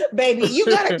 Baby, you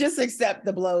gotta just accept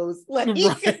the blows. Like,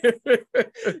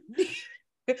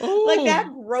 like that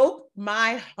broke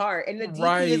my heart. And the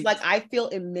DP is like, I feel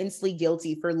immensely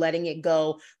guilty for letting it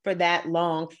go for that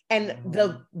long. And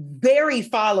the very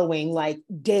following like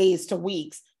days to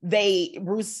weeks,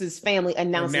 Bruce's family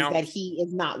announces that he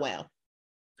is not well.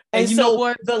 And you so know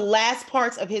what? The last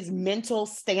parts of his mental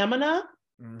stamina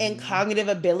and cognitive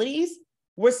abilities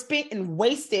were spent and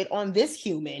wasted on this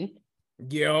human.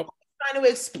 Yep. Trying to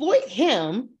exploit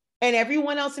him and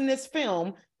everyone else in this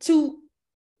film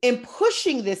in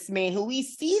pushing this man who he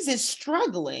sees is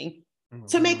struggling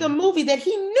to make a movie that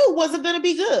he knew wasn't going to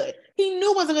be good. He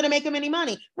knew wasn't going to make him any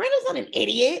money. Randall's not an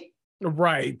idiot.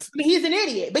 Right. I mean, he's an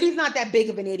idiot, but he's not that big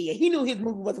of an idiot. He knew his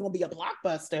movie wasn't going to be a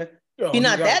blockbuster. He's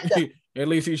not that dumb. At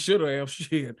least he should have.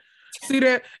 Shit. See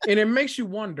that? And it makes you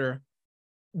wonder,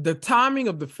 the timing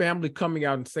of the family coming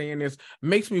out and saying this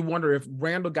makes me wonder if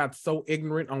Randall got so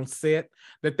ignorant on set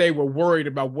that they were worried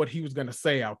about what he was going to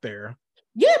say out there.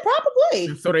 Yeah, probably.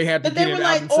 And so they had to get it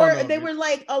out in front of it. Were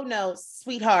like, "Oh no,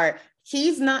 sweetheart,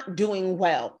 he's not doing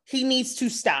well. He needs to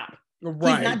stop.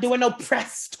 Right. He's not doing no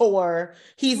press tour.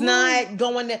 He's not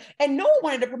going to." And no one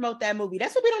wanted to promote that movie.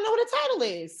 That's what we don't know what the title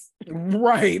is.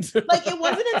 Right. Like, it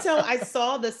wasn't until I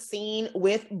saw the scene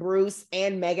with Bruce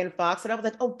and Megan Fox that I was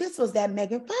like, "Oh, this was that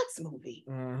Megan Fox movie.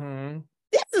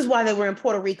 This is why they were in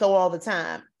Puerto Rico all the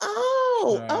time."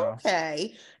 Oh,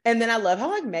 okay. And then I love how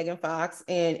like Megan Fox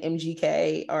and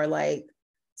MGK are like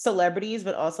celebrities,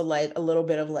 but also like a little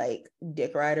bit of like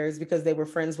dick riders because they were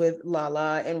friends with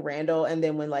Lala and Randall. And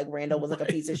then when like Randall was like a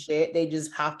piece of shit, they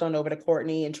just hopped on over to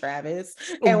Courtney and Travis.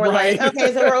 And we're like,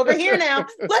 okay, so we're over here now.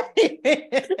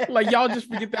 Like, y'all just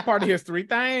forget that part of history.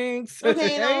 Thanks.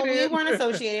 Okay, no, we weren't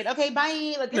associated. Okay,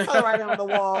 bye. Like, it's all right on the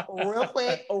wall real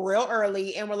quick, real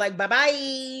early. And we're like,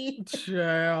 bye-bye.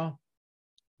 Yeah.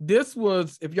 This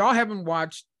was, if y'all haven't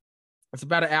watched, it's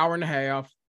about an hour and a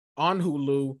half on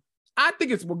Hulu. I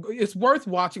think it's worth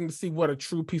watching to see what a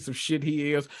true piece of shit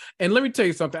he is. And let me tell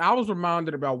you something. I was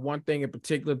reminded about one thing in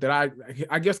particular that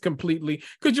I guess completely,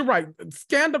 because you're right,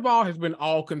 Scandival has been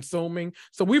all consuming.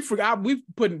 So we've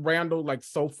put Randall like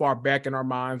so far back in our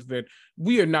minds that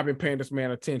we have not been paying this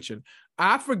man attention.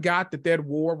 I forgot that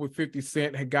war with 50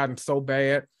 Cent had gotten so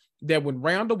bad that when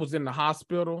Randall was in the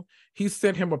hospital, he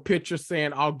sent him a picture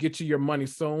saying, "I'll get you your money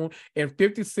soon." And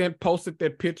 50 Cent posted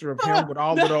that picture of him with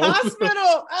all of those.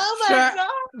 Hospital. Oh my God.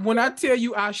 When I tell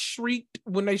you, I shrieked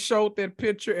when they showed that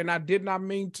picture, and I did not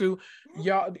mean to.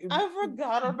 Y'all, I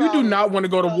forgot about you do not want to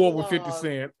go to war with 50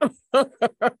 Cent.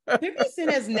 50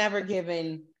 Cent has never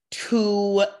given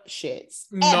two shits.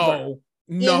 No.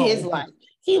 In his life.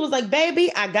 He was like,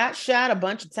 "Baby, I got shot a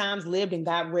bunch of times, lived and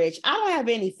got rich. I don't have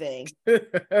anything."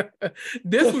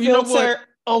 This, you know what?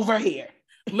 Over here.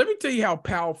 Let me tell you how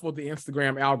powerful the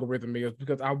Instagram algorithm is,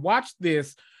 because I watched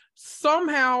this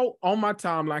somehow on my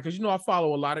timeline, because I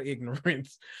follow a lot of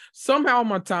ignorance. Somehow on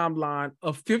my timeline,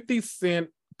 a 50 Cent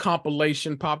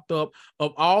compilation popped up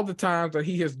of all the times that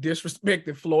he has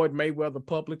disrespected Floyd Mayweather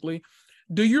publicly.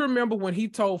 Do you remember when he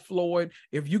told Floyd,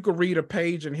 "If you could read a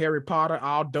page in Harry Potter,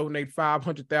 I'll donate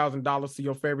 $500,000 to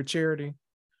your favorite charity"?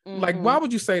 Like, why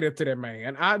would you say that to that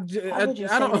man? Why would you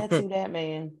say that to that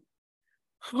man?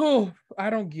 Oh, I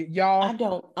don't get y'all. I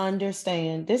don't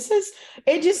understand.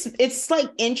 It's like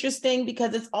interesting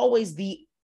because it's always the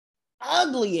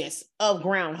ugliest of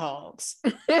groundhogs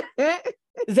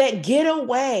that get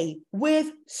away with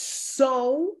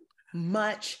so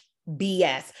much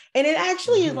BS. And it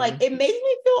actually is like, it makes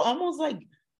me feel almost like,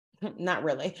 not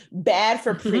really, bad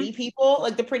for pretty people,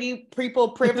 like the pretty people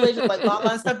privilege, like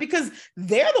Lala and stuff, because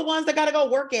they're the ones that got to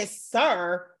go work as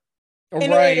Sir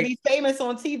in order to be famous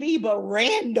on TV. But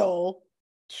Randall,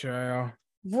 you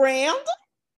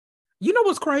know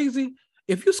what's crazy?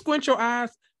 If you squint your eyes,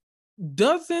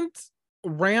 doesn't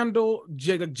Randall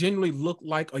genuinely look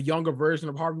like a younger version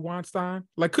of Harvey Weinstein?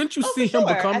 Like, couldn't you see him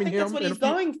becoming him? That's what he's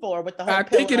going for with the whole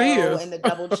pillow and the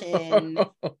double chin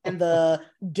and the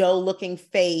dough-looking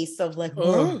face of like, I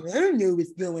don't know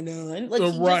what's going on. Like, he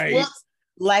just looks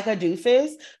like a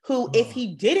doofus who, if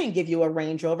he didn't give you a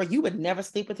Range Rover, you would never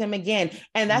sleep with him again.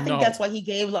 And I think that's why he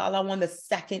gave Lala one the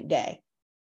second day.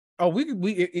 Oh,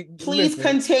 please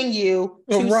continue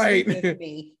to right sleep with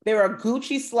me. There are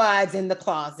Gucci slides in the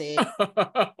closet.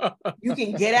 You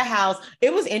can get a house.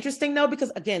 It was interesting though,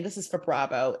 because again, this is for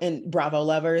Bravo and Bravo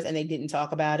lovers, and they didn't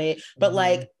talk about it, but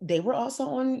like they were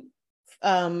also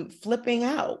on flipping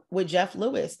out with Jeff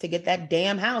Lewis to get that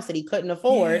damn house that he couldn't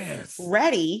afford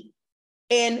ready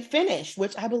and finished,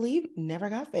 which I believe never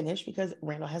got finished because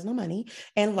Randall has no money.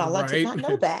 And Lala did not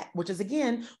know that, which is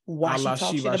again why she talked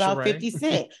shit about 50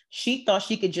 Cent. She thought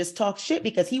she could just talk shit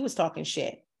because he was talking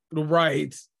shit.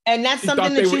 Right. And that's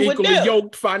something that you would do.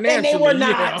 Yoked financially. And they were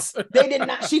not. Yeah. They did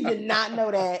not. She did not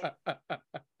know that.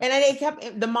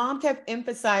 And the mom kept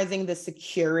emphasizing the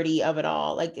security of it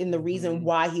all, like in the reason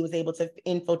why he was able to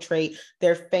infiltrate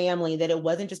their family, that it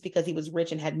wasn't just because he was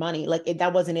rich and had money. Like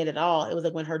that wasn't it at all. It was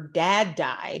like when her dad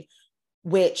died,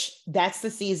 which that's the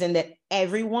season that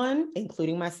everyone,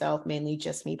 including myself, mainly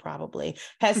just me probably,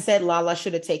 has said Lala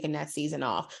should have taken that season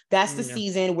off. That's the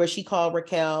season where she called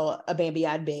Raquel a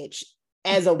Bambi-eyed bitch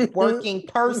as a working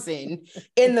person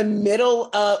in the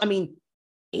middle of, I mean,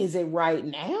 is it right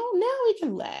now? Now we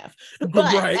can laugh.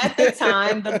 But at the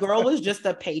time, the girl was just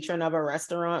a patron of a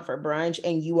restaurant for brunch,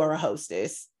 and you are a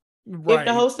hostess. Right. If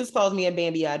the hostess calls me a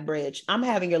Bambi-eyed bitch, I'm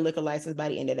having your liquor license by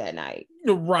the end of that night.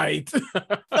 Right.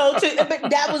 But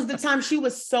that was the time she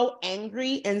was so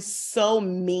angry and so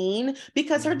mean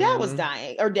because her dad was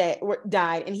dying or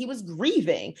died, and he was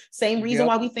grieving. Same reason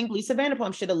why we think Lisa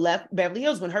Vanderpump should have left Beverly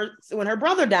Hills when her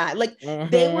brother died. Like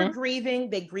they were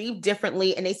grieving, they grieved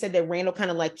differently, and they said that Randall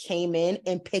kind of like came in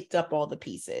and picked up all the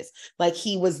pieces. Like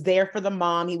he was there for the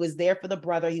mom, he was there for the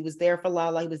brother, he was there for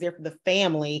Lala, he was there for the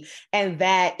family, and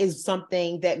that is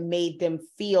something that made them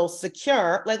feel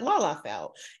secure, like Lala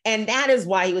felt, and that is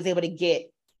why he was able to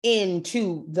get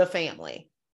into the family.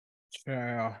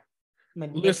 Yeah.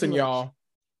 Listen, y'all.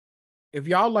 If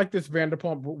y'all like this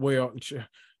Vanderpump,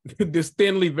 this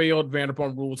thinly veiled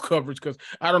Vanderpump Rules coverage, because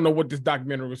I don't know what this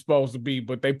documentary was supposed to be,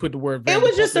 but they put the word Vanderpump. It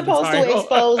was just supposed to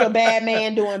expose a bad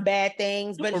man doing bad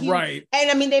things, but and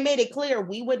I mean, they made it clear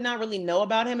we would not really know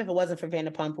about him if it wasn't for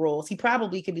Vanderpump Rules. He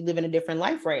probably could be living a different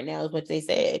life right now, is what they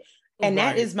said. And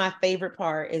that is my favorite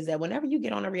part, is that whenever you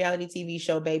get on a reality TV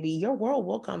show, baby, your world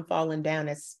will come falling down,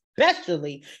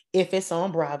 especially if it's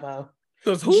on Bravo.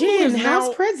 Because Hulu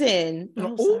House Prison.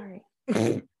 Sorry.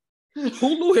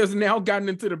 Hulu has now gotten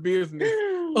into the business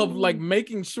of like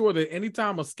making sure that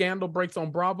anytime a scandal breaks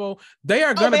on Bravo, they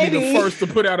are going to be the first to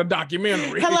put out a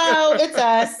documentary. Hello, it's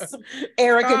us.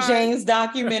 Erica Jane's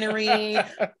documentary.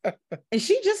 And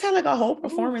she just had like a whole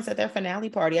performance at their finale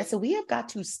party. I said, we have got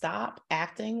to stop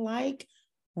acting like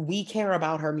we care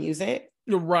about her music.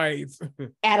 Right.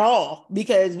 At all,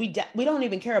 because we don't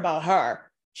even care about her.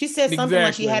 She said something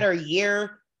like she had her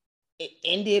year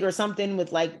ended or something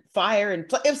with like fire and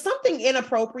if something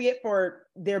inappropriate for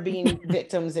there being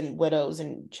victims and widows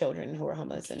and children who are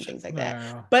homeless and things like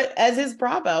that. But as is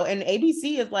Bravo, and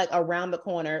ABC is like around the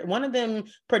corner. One of them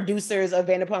producers of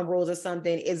Vanderpump Rules or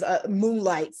something is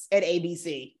moonlights at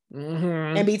ABC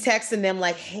and be texting them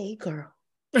like, hey girl,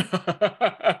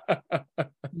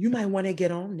 you might want to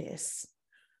get on this.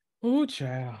 Oh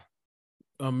child,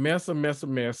 a mess.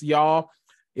 Y'all,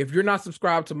 if you're not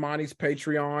subscribed to Monty's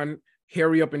Patreon,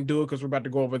 hurry up and do it, because we're about to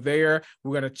go over there.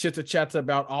 We're going to chitter-chatter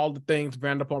about all the things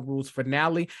Vanderpump Rules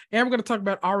finale, and we're going to talk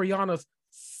about Ariana's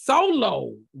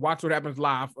solo Watch What Happens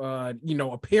Live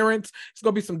appearance. It's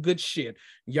going to be some good shit.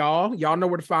 Y'all know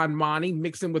where to find Monty.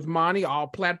 Mixing with Monty, all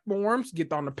platforms.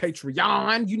 Get on the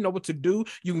Patreon. You know what to do.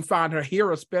 You can find her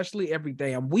here, especially every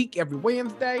damn week, every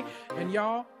Wednesday. And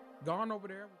y'all, go on over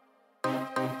there.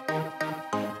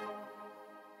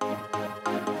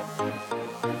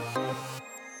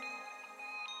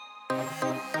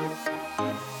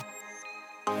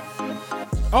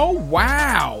 Oh,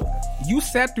 wow. You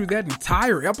sat through that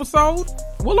entire episode?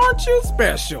 Well, aren't you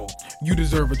special? You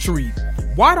deserve a treat.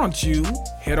 Why don't you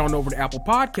head on over to Apple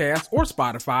Podcasts or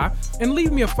Spotify and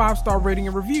leave me a 5-star rating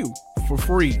and review for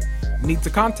free. Need to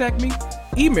contact me?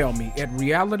 Email me at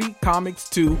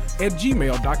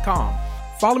realitycomics2@gmail.com.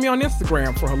 Follow me on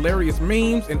Instagram for hilarious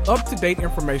memes and up-to-date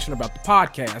information about the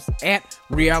podcast at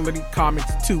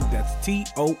realitycomics2. That's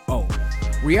TOO.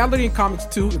 Reality and Comics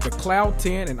 2 is a Cloud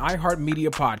 10 and iHeartMedia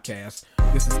podcast.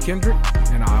 This is Kendrick,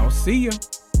 and I'll see you.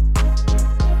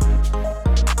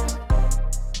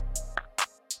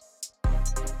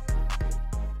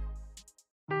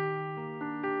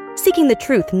 Seeking the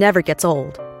truth never gets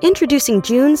old. Introducing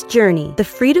June's Journey, the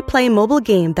free-to-play mobile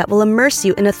game that will immerse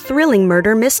you in a thrilling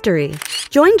murder mystery.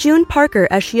 Join June Parker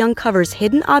as she uncovers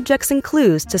hidden objects and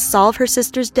clues to solve her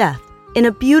sister's death in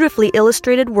a beautifully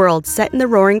illustrated world set in the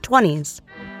Roaring '20s.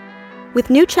 With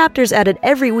new chapters added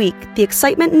every week, the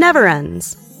excitement never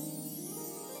ends.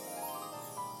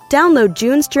 Download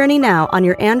June's Journey now on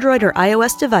your Android or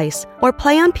iOS device, or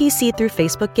play on PC through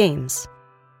Facebook Games.